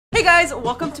Hey guys,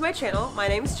 welcome to my channel. My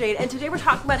name is Jade, and today we're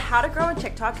talking about how to grow on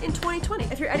TikTok in 2020.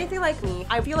 If you're anything like me,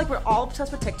 I feel like we're all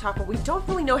obsessed with TikTok, but we don't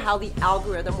really know how the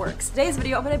algorithm works. Today's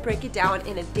video, I'm gonna break it down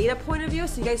in a data point of view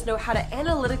so you guys know how to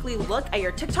analytically look at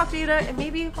your TikTok data and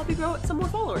maybe help you grow some more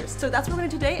followers. So that's what we're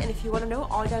gonna do today, and if you wanna know,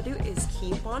 all you gotta do is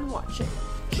keep on watching.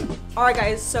 Alright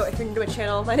guys, so if you're new to my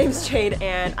channel, my name is Jade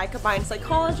and I combine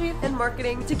psychology and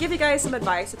marketing to give you guys some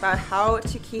advice about how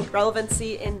to keep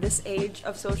relevancy in this age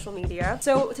of social media.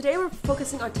 So today we're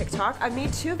focusing on TikTok. I've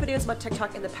made 2 videos about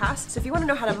TikTok in the past, so if you want to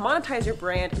know how to monetize your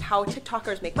brand and how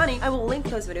TikTokers make money, I will link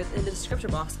those videos in the description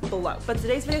box below. But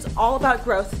today's video is all about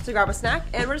growth, so grab a snack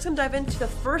and we're just going to dive into the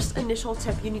first initial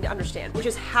tip you need to understand, which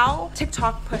is how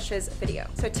TikTok pushes video.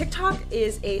 So TikTok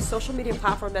is a social media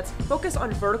platform that's focused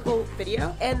on vertical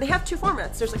video, and they have 2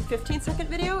 formats. There's like 15-second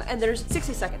video and there's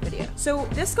 60-second video. So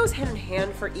this goes hand in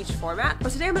hand for each format,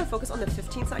 but today I'm going to focus on the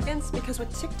 15 seconds because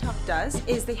what TikTok does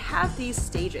is they have these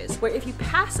stages where if you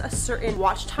pass a certain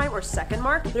watch time or second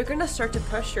mark, they're going to start to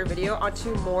push your video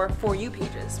onto more For You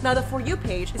pages. Now the For You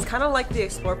page is kind of like the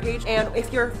Explore page, and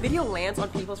if your video lands on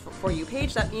people's For You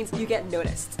page, that means you get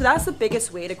noticed. So that's the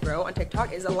biggest way to grow on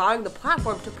TikTok, is allowing the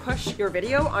platform to push your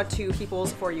video onto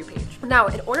people's For You page. Now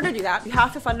in order to do that, you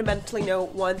have to fundamentally know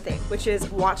one thing, which is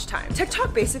watch time.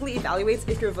 TikTok basically evaluates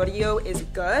if your video is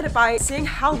good by seeing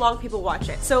how long people watch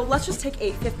it. So let's just take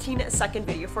a 15-second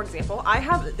video, for example. I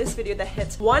have this video that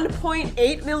hits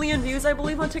 1.8 million views, I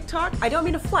believe, on TikTok. I don't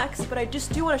mean to flex, but I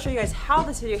just do want to show you guys how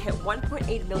this video hit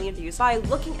 1.8 million views by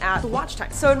looking at the watch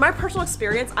time. So in my personal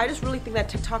experience, I just really think that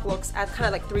TikTok looks at kind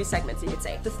of like 3 segments, you could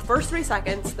say. The first 3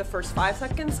 seconds, the first 5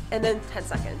 seconds, and then 10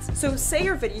 seconds. So say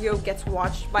your video gets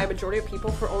watched by a majority of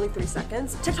people for only 3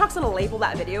 seconds, TikTok's gonna label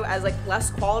that video as like less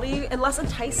quality and less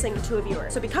enticing to a viewer.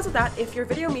 So because of that, if your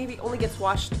video maybe only gets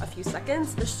watched a few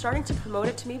seconds, they're starting to promote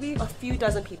it to maybe a few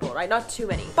dozen people, right? Not too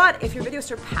many. But if your video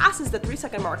surpasses the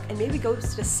 3-second mark and maybe goes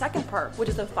to the second part, which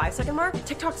is the 5-second mark,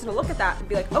 TikTok's gonna look at that and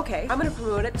be like, okay, I'm gonna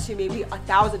promote it to maybe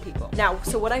 1,000 people. Now,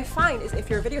 so what I find is if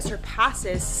your video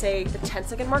surpasses, say, the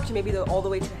 10-second mark to maybe all the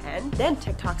way to the end, then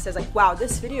TikTok says like, wow,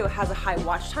 this video has a high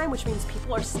watch time, which means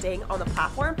people are staying on the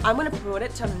platform. I'm gonna promote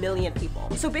it to 1 million people.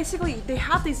 So basically, they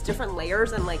have these different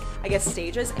layers and like, I guess,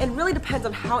 stages, and really depends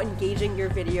on how engaging your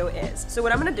video is. So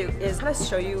what I'm gonna do is kind of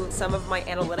show you some of my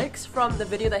analytics from the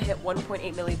video that hit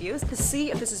 1.8 million views to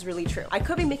see if this is really true. I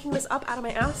could be making this up out of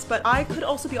my ass, but I could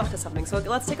also be onto something. So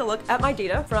let's take a look at my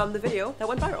data from the video that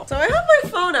went viral. So I have my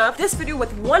phone up. This video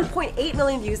with 1.8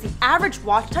 million views, the average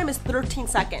watch time is 13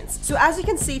 seconds. So as you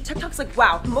can see, TikTok's like,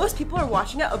 wow, most people are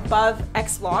watching it above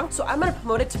X long, so I'm gonna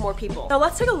promote it to more people. Now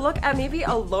let's take a look at maybe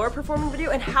a lower performing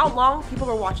video and how long people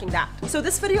were watching that. So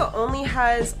this video only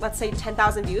has, let's say,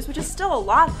 10,000 views, which is still a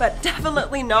lot, but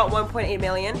definitely not 1.8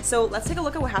 million. So let's take a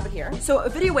look at what happened here. So a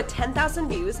video with 10,000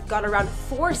 views got around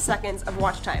 4 seconds of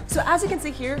watch time. So as you can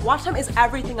see here, watch time is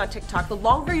everything on TikTok. The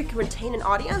longer you can retain an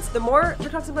audience, the more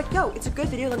TikTok's gonna be like, yo, it's a good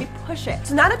video, let me push it.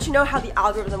 So now that you know how the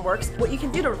algorithm works, what you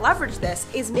can do to leverage this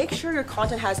is make sure your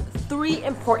content has 3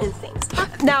 important things.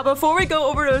 Now, before we go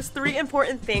over those 3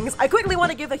 important things, I quickly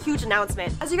want to give a huge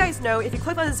announcement. As you guys know, if you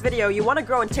click on this video, you want to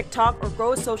grow on TikTok or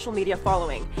grow a social media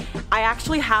following, I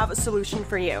actually have a solution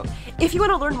for you. If you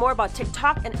want to learn more about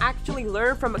TikTok and actually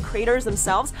learn from creators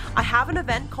themselves, I have an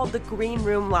event called the Green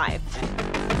Room Live.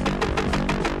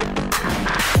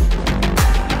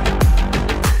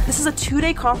 This is a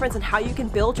 2-day conference on how you can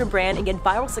build your brand and get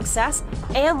viral success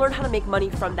and learn how to make money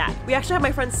from that. We actually have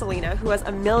my friend Selena, who has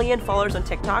 1 million followers on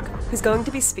TikTok, who's going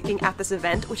to be speaking at this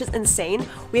event, which is insane.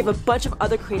 We have a bunch of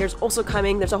other creators also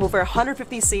coming. There's over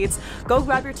 150 seats. Go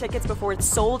grab your tickets before it's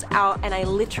sold out, and I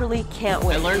literally can't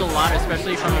wait. I learned a lot,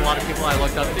 especially from a lot of people I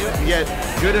looked up to. You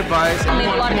get good advice. I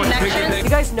made a lot of connections. You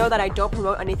guys know that I don't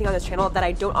promote anything on this channel that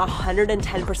I don't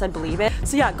 110% believe in.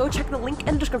 So yeah, go check the link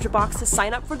in the description box to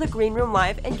sign up for the Green Room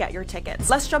Live and get your tickets.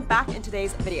 Let's jump back in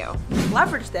today's video.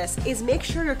 Leverage this is make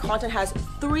sure your content has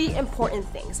 3 important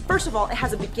things. First of all, it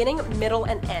has a beginning, middle,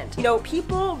 and end. You know,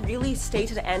 people really stay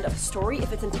to the end of a story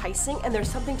if it's enticing and there's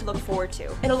something to look forward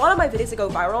to. In a lot of my videos that go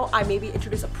viral, I maybe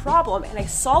introduce a problem and I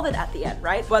solve it at the end,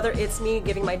 right? Whether it's me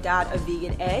giving my dad a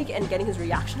vegan egg and getting his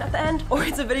reaction at the end, or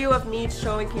it's a video of me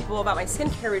showing people about my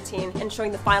skincare routine and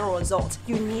showing the final result.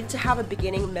 You need to have a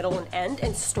beginning, middle, and end,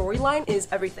 and storyline is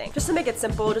everything. Just to make it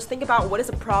simple, just think about what is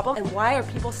a problem and why are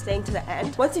people staying to the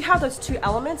end. Once you have those 2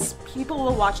 elements, people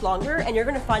will watch longer and you're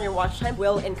gonna find your watch time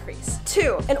will increase.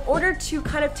 2, in order to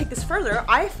kind of take this further,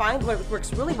 I find what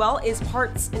works really well is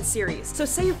parts and series. So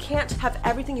say you can't have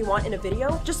everything you want in a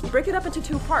video, just break it up into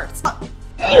 2 parts.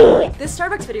 This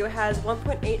Starbucks video has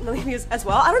 1.8 million views as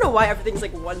well. I don't know why everything's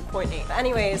like 1.8. But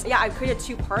anyways, yeah, I created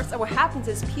 2 parts, and what happens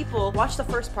is people watch the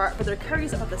first part, but they're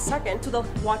curious about the second, so they'll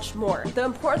watch more. The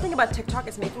important thing about TikTok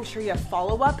is making sure you have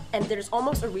follow-up, and there's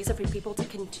almost a reason for people to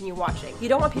continue watching. You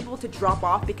don't want people to drop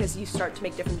off because you start to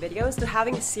make different videos, so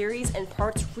having a series and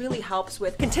parts really helps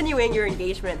with continuing your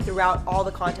engagement throughout all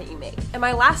the content you make. And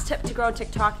my last tip to grow on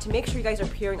TikTok to make sure you guys are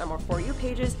appearing on more For You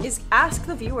pages is ask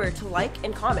the viewer to like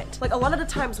and comment. Like a lot of the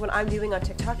times when I'm viewing on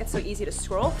TikTok, it's so easy to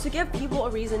scroll, to give people a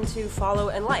reason to follow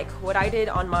and like. What I did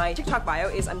on my TikTok bio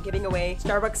is I'm giving away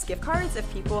Starbucks gift cards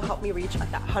if people help me reach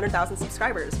 100,000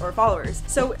 subscribers or followers.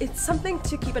 So it's something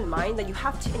to keep in mind that you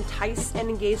have to entice and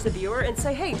engage the viewer and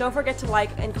say, hey, don't forget to like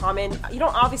and comment. You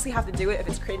don't obviously have to do it if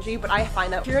it's cringy, but I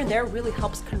find that here and there really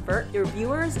helps convert your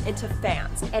viewers into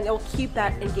fans, and it will keep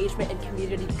that engagement and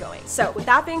community going. So with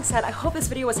that being said, I hope this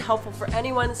video was helpful for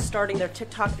anyone starting their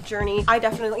TikTok journey. I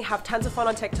definitely have tons of fun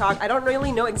on TikTok. I don't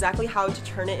really know exactly how to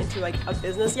turn it into like a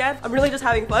business yet. I'm really just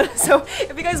having fun. So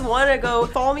if you guys want to go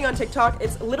follow me on TikTok,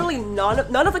 it's literally none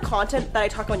of the content that I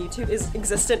talk on YouTube is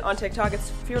existent on TikTok.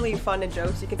 It's purely fun and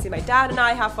jokes. You can see my dad and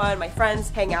I have fun, my friends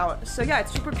hang out. So yeah,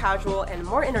 it's super casual and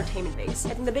more entertainment based. I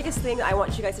think the biggest thing I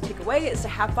want you guys to take away is to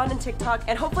have fun in TikTok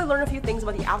and hopefully learn a few things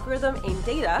about the algorithm and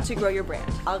data to grow your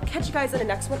brand. I'll catch you guys in the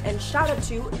next one, and shout out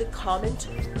to the comment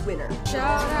winner.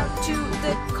 Shout out to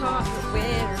the comment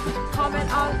winner. Comment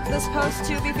on this post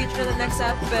to be featured in the next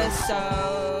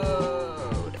episode.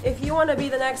 If you want to be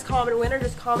the next comment winner,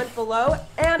 just comment below,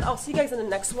 and I'll see you guys in the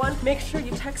next one. Make sure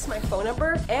you text my phone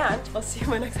number, and I'll see you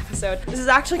in my next episode. This is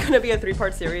actually going to be a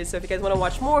 3-part series, so if you guys want to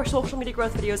watch more social media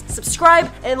growth videos, subscribe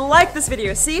and like this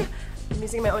video. See? I'm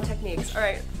using my own techniques.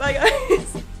 Alright, bye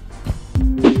guys!